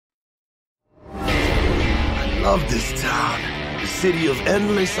Love this town. The city of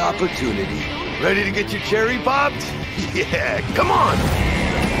endless opportunity. Ready to get your cherry popped? Yeah, come on!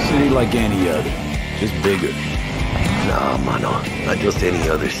 City like any other, just bigger. Nah, mano, not just any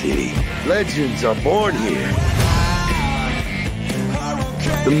other city. Legends are born here.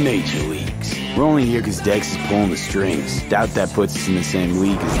 The major leagues. We're only here because Dex is pulling the strings. Doubt that puts us in the same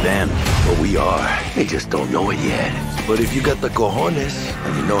league as them. But we are. They just don't know it yet. But if you got the cojones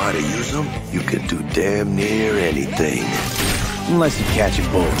and you know how to use them, you can do damn near anything. Unless you catch a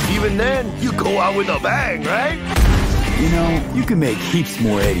bullet. Even then, you go out with a bang, right? You know, you can make heaps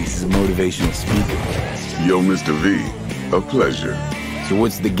more eddies as a motivational speaker. Yo, Mr. V, a pleasure. So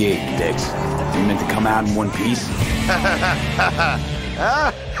what's the gig, Dex? You meant to come out in one piece?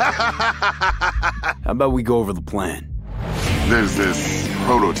 How about we go over the plan? There's this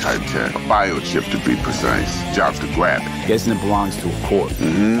prototype tech, a biochip to be precise. Job's to grab it. Guessing it belongs to a corp.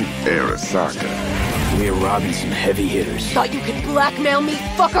 Arasaka. We're robbing some heavy hitters. Thought you could blackmail me,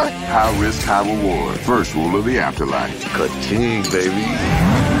 fucker? High risk, high reward. First rule of the afterlife. Ka-ching, baby.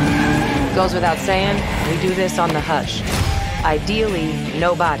 Goes without saying, we do this on the hush. Ideally,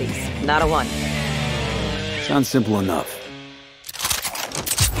 no bodies, not a one. Sounds simple enough.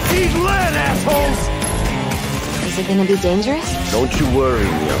 He's lit, assholes! Is it gonna be dangerous? Don't you worry,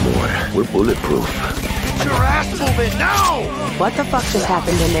 mi amor. We're bulletproof. Get your ass moving now! What the fuck just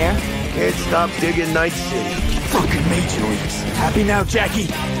happened in there? Can't stop digging Night City. Fucking major leagues. Happy now, Jackie?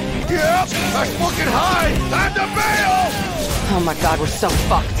 Yep, that's fucking high! Time to bail! Oh my god, we're so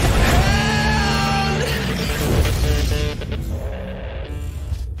fucked.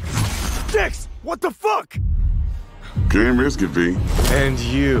 Dex, what the fuck? Can't risk it, V. And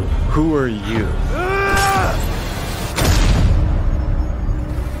you, who are you?